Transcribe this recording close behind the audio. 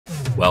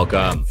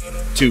Welcome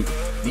to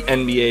the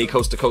NBA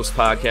Coast to Coast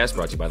podcast,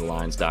 brought to you by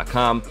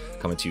thelines.com.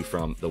 Coming to you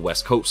from the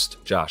West Coast,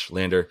 Josh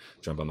Lander,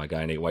 joined by my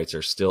guy Nate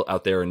Weitzer, still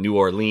out there in New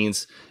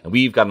Orleans. And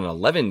we've got an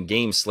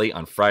 11-game slate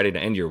on Friday to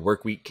end your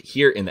work week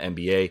here in the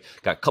NBA.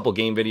 Got a couple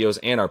game videos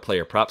and our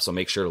player props, so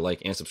make sure to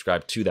like and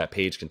subscribe to that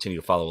page.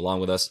 Continue to follow along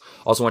with us.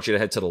 Also want you to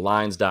head to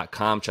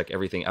thelines.com, check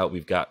everything out.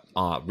 We've got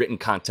written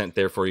content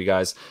there for you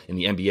guys in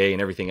the NBA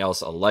and everything else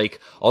alike.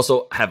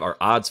 Also have our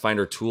odds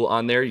finder tool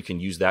on there. You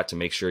can use that to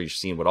make sure you're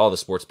seeing what all the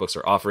sports books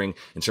are offering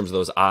in terms of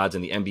those odds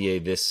in the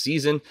NBA this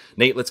season.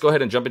 Nate, let's go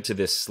ahead and jump into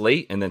this slate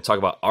and then talk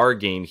about our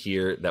game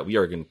here that we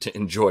are going to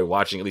enjoy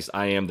watching. At least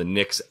I am, the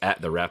Knicks at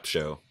the Rap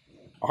Show.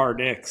 Our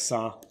Knicks,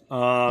 huh?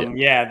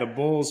 Yeah, the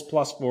Bulls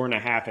plus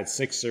 4.5 at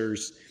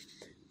Sixers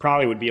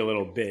probably would be a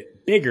little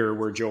bit bigger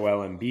were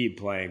Joel Embiid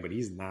playing, but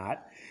he's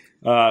not.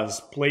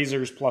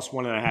 Blazers plus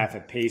 1.5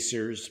 at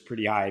Pacers,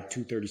 pretty high,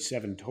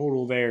 237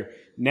 total there.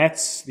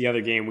 Nets, the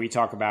other game we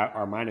talk about,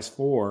 are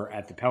 -4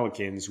 at the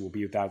Pelicans, who will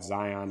be without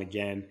Zion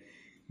again.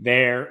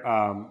 There,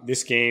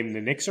 this game, the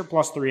Knicks are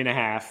plus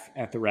 3.5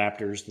 at the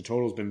Raptors. The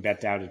total's been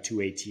bet down to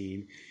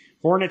 218.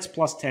 Hornets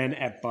plus 10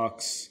 at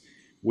Bucks.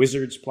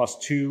 Wizards plus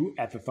 2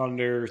 at the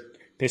Thunder.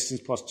 Pistons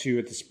plus 2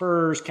 at the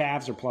Spurs.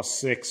 Cavs are plus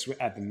 6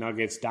 at the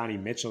Nuggets. Donnie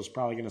Mitchell's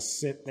probably going to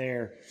sit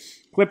there.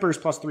 Clippers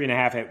plus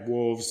 3.5 at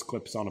Wolves.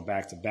 Clips on a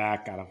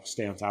back-to-back. Got to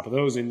stay on top of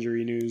those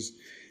injury news.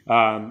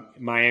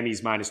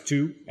 Miami's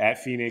 -2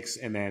 at Phoenix.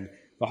 And then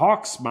the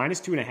Hawks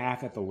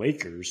 -2.5 at the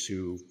Lakers,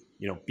 who,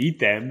 beat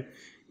them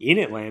in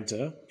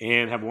Atlanta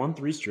and have won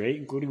 3 straight,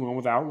 including one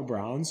without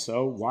LeBron.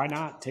 So why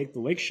not take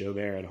the Lake Show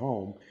there at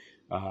home?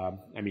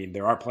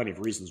 There are plenty of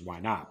reasons why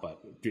not, but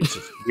it's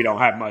just, we don't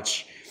have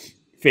much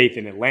faith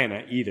in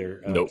Atlanta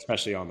either, Nope.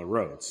 Especially on the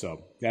road.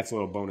 So that's a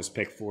little bonus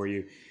pick for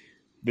you.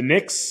 The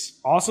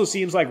Knicks also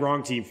seems like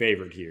wrong team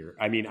favored here.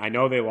 I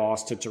know they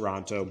lost to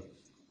Toronto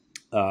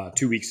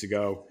 2 weeks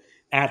ago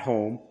at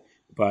home,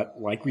 but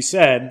like we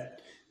said,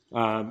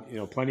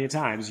 plenty of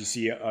times you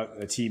see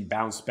a team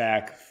bounce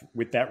back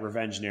with that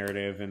revenge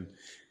narrative. And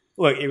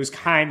look, it was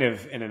kind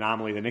of an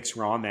anomaly. The Knicks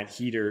were on that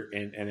heater,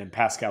 and then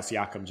Pascal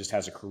Siakam just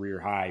has a career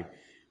high,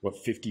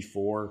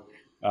 54,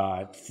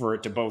 for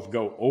it to both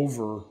go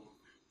over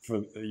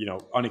for,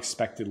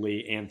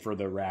 unexpectedly and for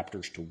the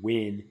Raptors to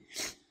win.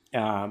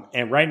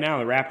 And right now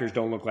the Raptors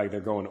don't look like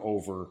they're going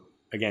over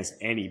against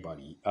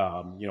anybody.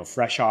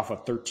 Fresh off a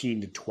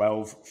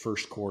 13-12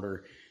 first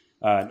quarter,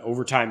 an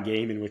overtime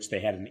game in which they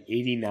had an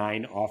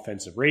 89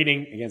 offensive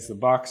rating against the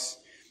Bucks,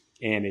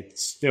 and it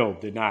still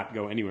did not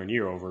go anywhere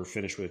near over,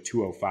 finished with a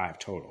 205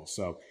 total.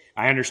 So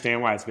I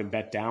understand why it's been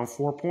bet down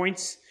 4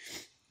 points.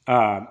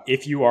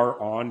 If you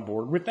are on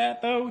board with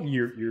that, though,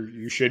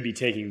 you should be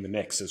taking the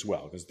Knicks as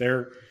well, because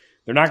they're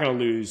not going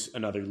to lose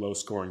another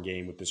low-scoring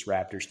game with this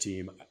Raptors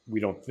team.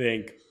 We don't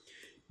think.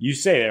 You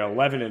say they're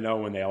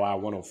 11-0 when they allow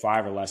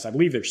 105 or less. I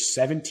believe they're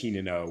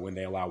 17-0 when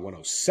they allow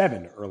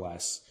 107 or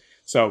less.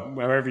 So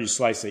however you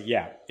slice it,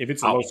 yeah, if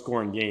it's a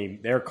low-scoring game,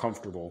 they're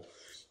comfortable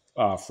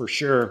for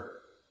sure.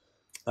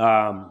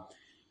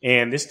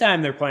 And this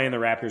time they're playing the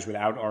Raptors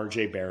without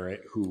R.J.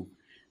 Barrett, who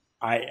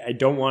I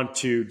don't want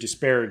to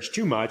disparage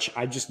too much.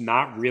 I'm just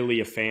not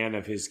really a fan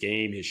of his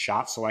game, his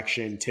shot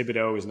selection.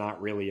 Thibodeau is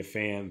not really a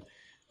fan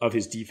of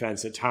his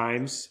defense at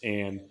times,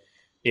 and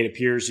it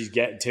appears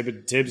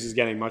Tibbs is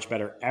getting much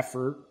better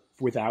effort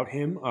without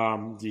him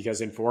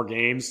because in 4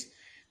 games,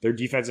 their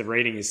defensive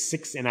rating is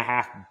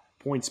 6.5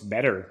 points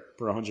better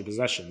per 100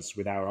 possessions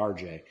without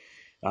RJ.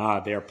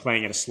 They are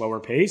playing at a slower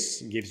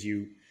pace. It gives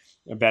you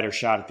a better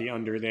shot at the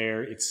under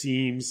there, it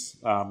seems.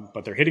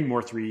 But they're hitting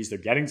more threes. They're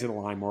getting to the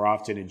line more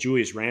often. And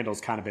Julius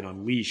Randle's kind of been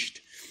unleashed,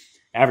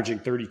 averaging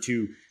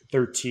 32,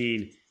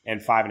 13,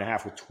 and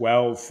 5.5 with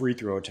 12 free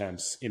throw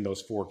attempts in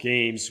those 4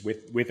 games.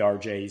 With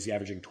RJ, he's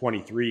averaging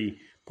 23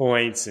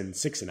 points and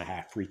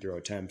 6.5 free throw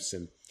attempts.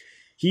 And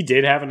he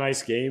did have a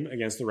nice game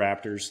against the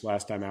Raptors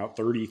last time out,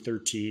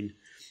 30-13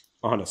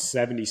 on a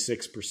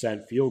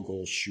 76% field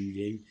goal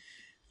shooting.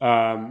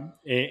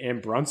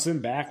 And Brunson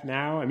back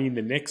now.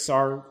 The Knicks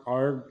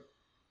are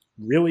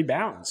really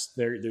balanced.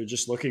 They're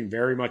just looking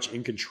very much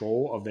in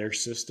control of their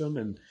system.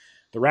 And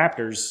the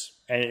Raptors,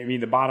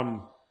 the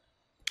bottom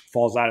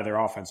falls out of their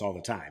offense all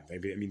the time. They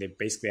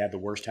basically had the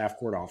worst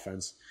half-court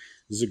offense.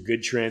 This is a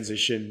good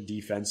transition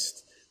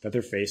defense that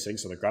they're facing,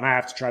 so they're going to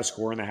have to try to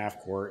score in the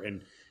half-court.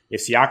 And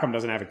if Siakam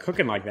doesn't have it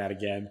cooking like that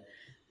again,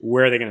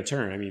 where are they going to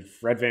turn?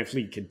 Fred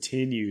VanVleet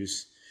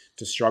continues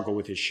to struggle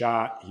with his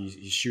shot.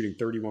 He's shooting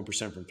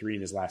 31% from 3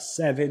 in his last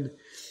 7.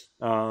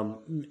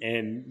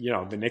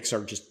 The Knicks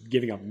are just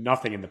giving up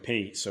nothing in the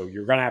paint. So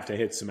you're going to have to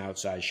hit some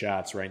outside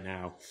shots right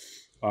now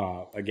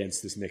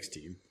against this Knicks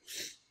team.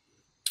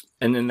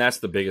 And then that's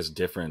the biggest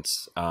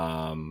difference,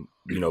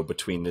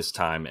 between this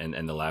time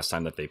and the last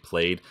time that they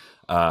played.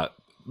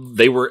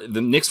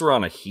 the Knicks were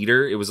on a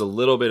heater. It was a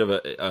little bit of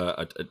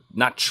a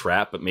not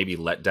trap, but maybe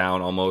let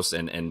down almost.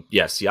 And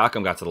yeah,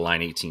 Siakam got to the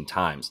line 18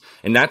 times,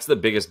 and that's the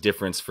biggest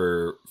difference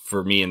for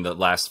me in the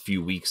last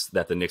few weeks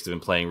that the Knicks have been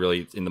playing,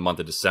 really in the month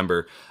of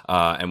December.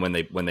 And when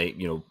they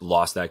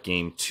lost that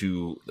game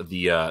to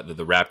the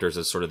Raptors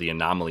as sort of the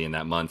anomaly in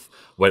that month.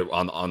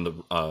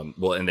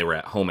 And they were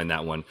at home in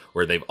that one,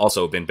 where they've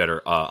also been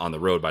better on the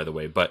road, by the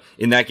way. But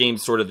in that game,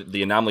 sort of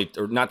the anomaly,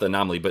 or not the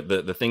anomaly, but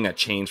the thing that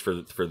changed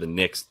for the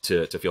Knicks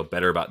to feel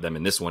better about them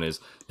in this one is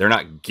they're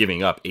not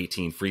giving up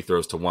 18 free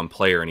throws to one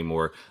player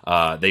anymore.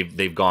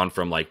 They've gone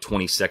from like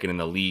 22nd in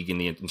the league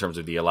in terms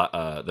of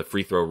the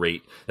free throw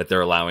rate that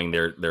they're allowing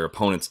their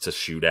opponents to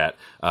shoot at.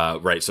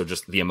 Right, so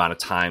just the amount of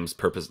times,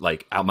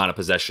 amount of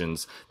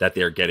possessions that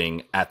they're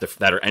getting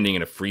that are ending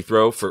in a free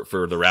throw for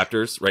the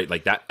Raptors. Right,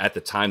 like that at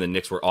the time the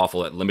Knicks were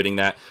awful at limiting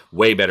that.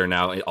 Way better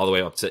now, all the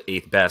way up to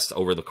 8th best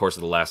over the course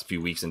of the last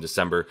few weeks in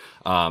December.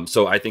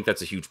 So I think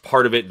that's a huge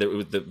part of it.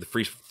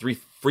 The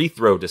free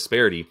throw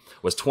disparity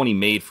was 20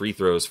 made free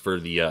throws for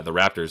the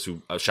Raptors,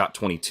 who shot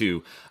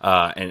 22,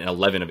 and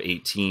 11 of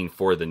 18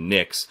 for the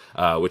Knicks,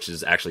 which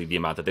is actually the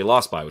amount that they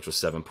lost by, which was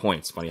 7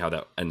 points. Funny how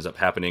that ends up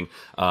happening.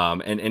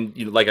 And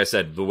like I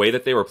said, the way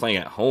that they were playing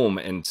at home,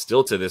 and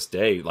still to this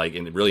day, like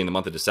really in the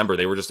month of December,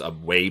 they were just a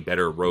way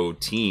better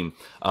road team,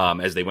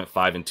 as they went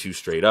 5-2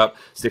 straight up,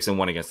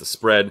 6-1 against the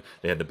spread.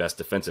 They had the best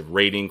defensive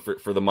rating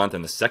for the month,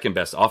 and the second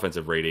best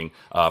offensive rating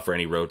for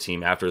any road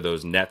team after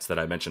those Nets that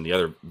I mentioned in the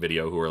other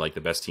video, who are like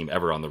the best team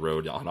ever on the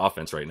road on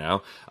offense right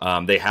now.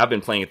 They have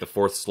been playing at the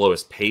 4th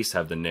slowest pace,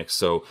 have the Knicks,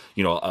 so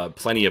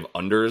plenty of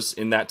unders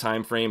in that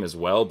time frame as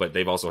well, but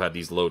they've also had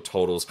these low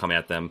totals come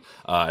at them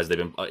as they've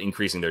been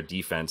increasing their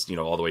defense,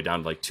 all the way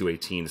down to like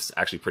 218. It's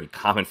actually pretty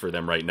common for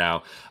them right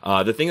now.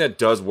 The thing that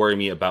does worry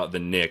me about the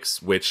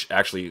Knicks, which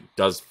actually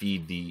does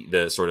feed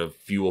the sort of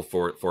fuel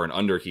for an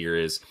under here,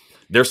 is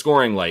they're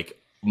scoring like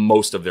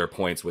most of their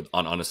points with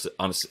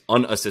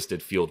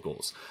unassisted field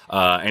goals.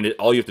 And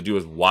all you have to do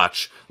is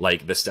watch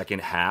like the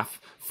second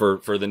half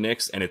for the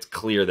Knicks, and it's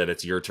clear that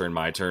it's your turn,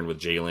 my turn with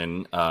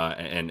Jalen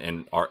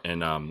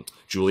and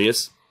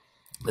Julius.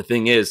 The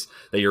thing is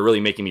that you're really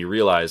making me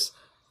realize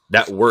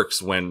that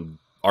works when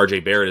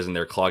RJ Barrett is in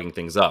there clogging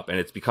things up. And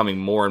it's becoming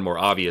more and more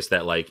obvious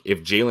that like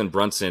if Jalen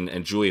Brunson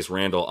and Julius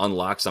Randle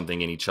unlock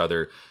something in each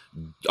other,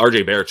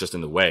 RJ Barrett's just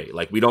in the way.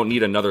 Like, we don't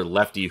need another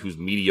lefty who's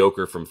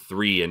mediocre from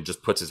 3 and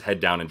just puts his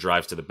head down and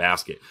drives to the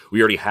basket. We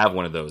already have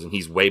one of those, and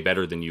he's way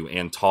better than you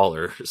and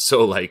taller.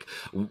 So, like,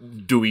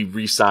 do we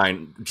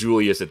re-sign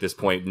Julius at this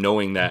point,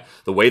 knowing that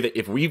the way that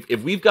if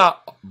we've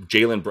got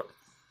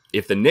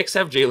if the Knicks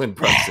have Jalen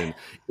Brunson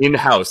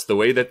in-house the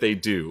way that they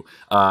do,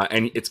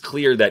 and it's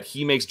clear that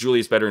he makes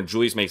Julius better and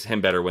Julius makes him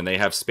better when they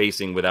have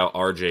spacing without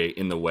RJ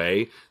in the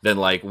way, then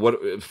like what,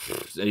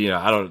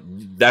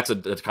 that's a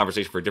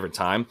conversation for a different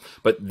time,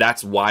 but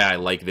that's why I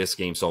like this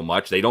game so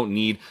much. They don't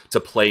need to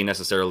play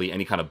necessarily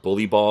any kind of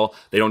bully ball.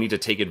 They don't need to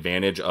take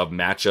advantage of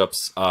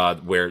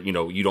matchups where,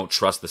 you don't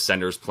trust the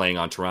centers playing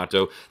on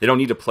Toronto. They don't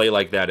need to play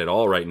like that at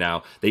all right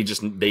now. They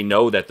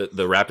know that the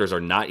Raptors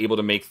are not able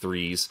to make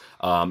threes,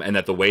 and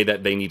that the way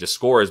that they need to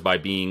score is by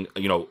being,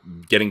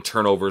 getting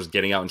turnovers,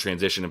 getting out in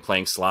transition and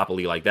playing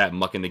sloppily like that,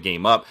 mucking the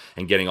game up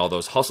and getting all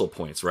those hustle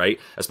points, right?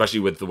 Especially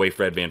with the way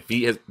Fred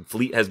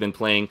VanVleet has been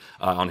playing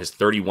on his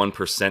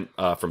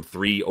 31% from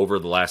 3 over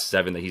the last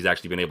 7 that he's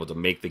actually been able to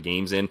make the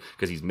games in,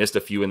 because he's missed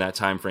a few in that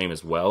time frame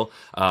as well.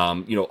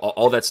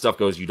 All that stuff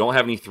goes. You don't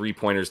have any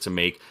 3-pointers to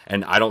make,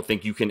 and I don't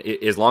think you can,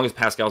 as long as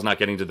Pascal's not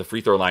getting to the free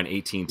throw line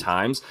 18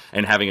 times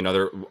and having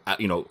another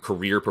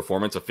career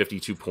performance of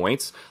 52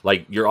 points,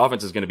 like, your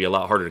offense is going to be a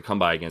lot harder to come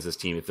by against this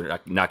team if they're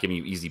not giving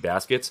you easy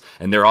baskets,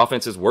 and their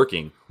offense is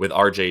working with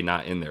RJ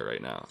not in there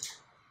right now.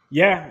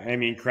 Yeah, I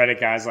mean, credit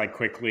guys like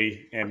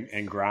Quickly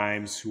and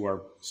Grimes, who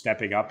are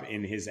stepping up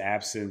in his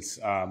absence.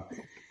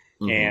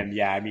 And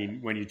yeah, I mean,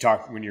 when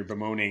you're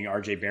bemoaning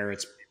RJ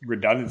Barrett's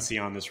redundancy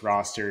on this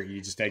roster, you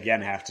just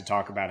again have to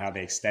talk about how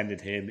they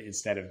extended him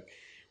instead of,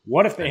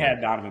 what if they had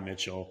Donovan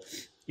Mitchell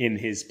in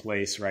his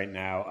place right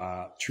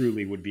now?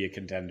 Truly would be a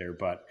contender.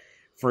 But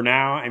for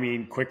now, I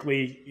mean,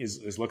 Quickly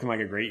is looking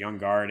like a great young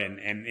guard,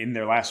 and in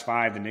their last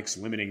 5, the Knicks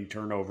limiting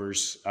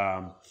turnovers.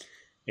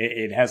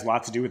 It has a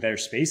lot to do with their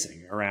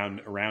spacing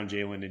around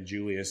Jalen and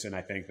Julius, and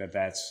I think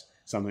that's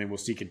something we'll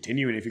see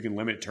continuing if you can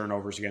limit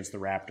turnovers against the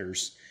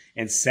Raptors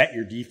and set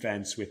your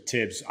defense with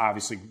Tibbs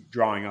obviously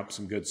drawing up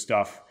some good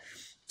stuff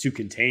to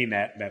contain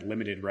that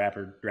limited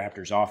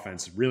Raptors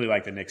offense. Really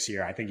like the Knicks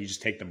here. I think you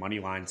just take the money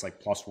line. It's like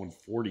plus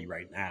 140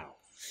 right now.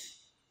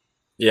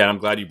 Yeah, I'm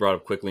glad you brought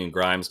up Quickly and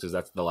Grimes, because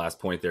that's the last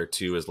point there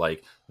too, is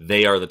like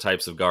they are the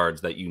types of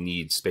guards that you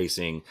need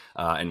spacing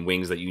and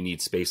wings that you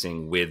need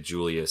spacing with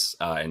Julius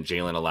and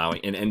Jalen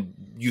allowing. And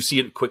you see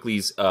it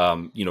quickly's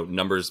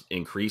numbers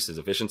increase his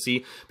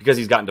efficiency because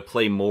he's gotten to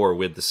play more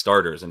with the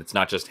starters. And it's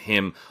not just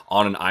him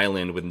on an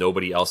island with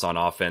nobody else on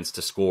offense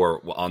to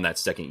score on that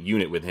second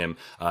unit with him.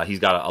 He's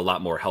got a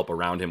lot more help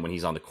around him when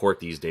he's on the court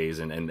these days.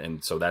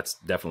 And so that's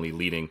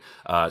definitely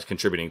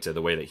contributing to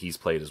the way that he's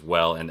played as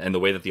well. And the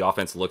way that the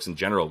offense looks in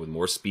general with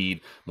more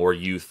speed, more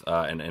youth,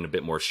 and a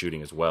bit more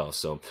shooting as well.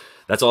 So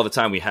that's all the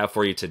time we have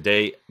for you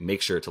today.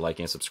 Make sure to like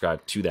and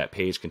subscribe to that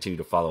page. Continue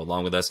to follow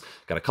along with us.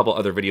 Got a couple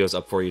other videos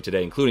up for you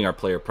today, including our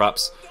player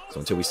props. So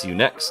until we see you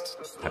next,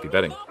 happy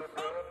betting.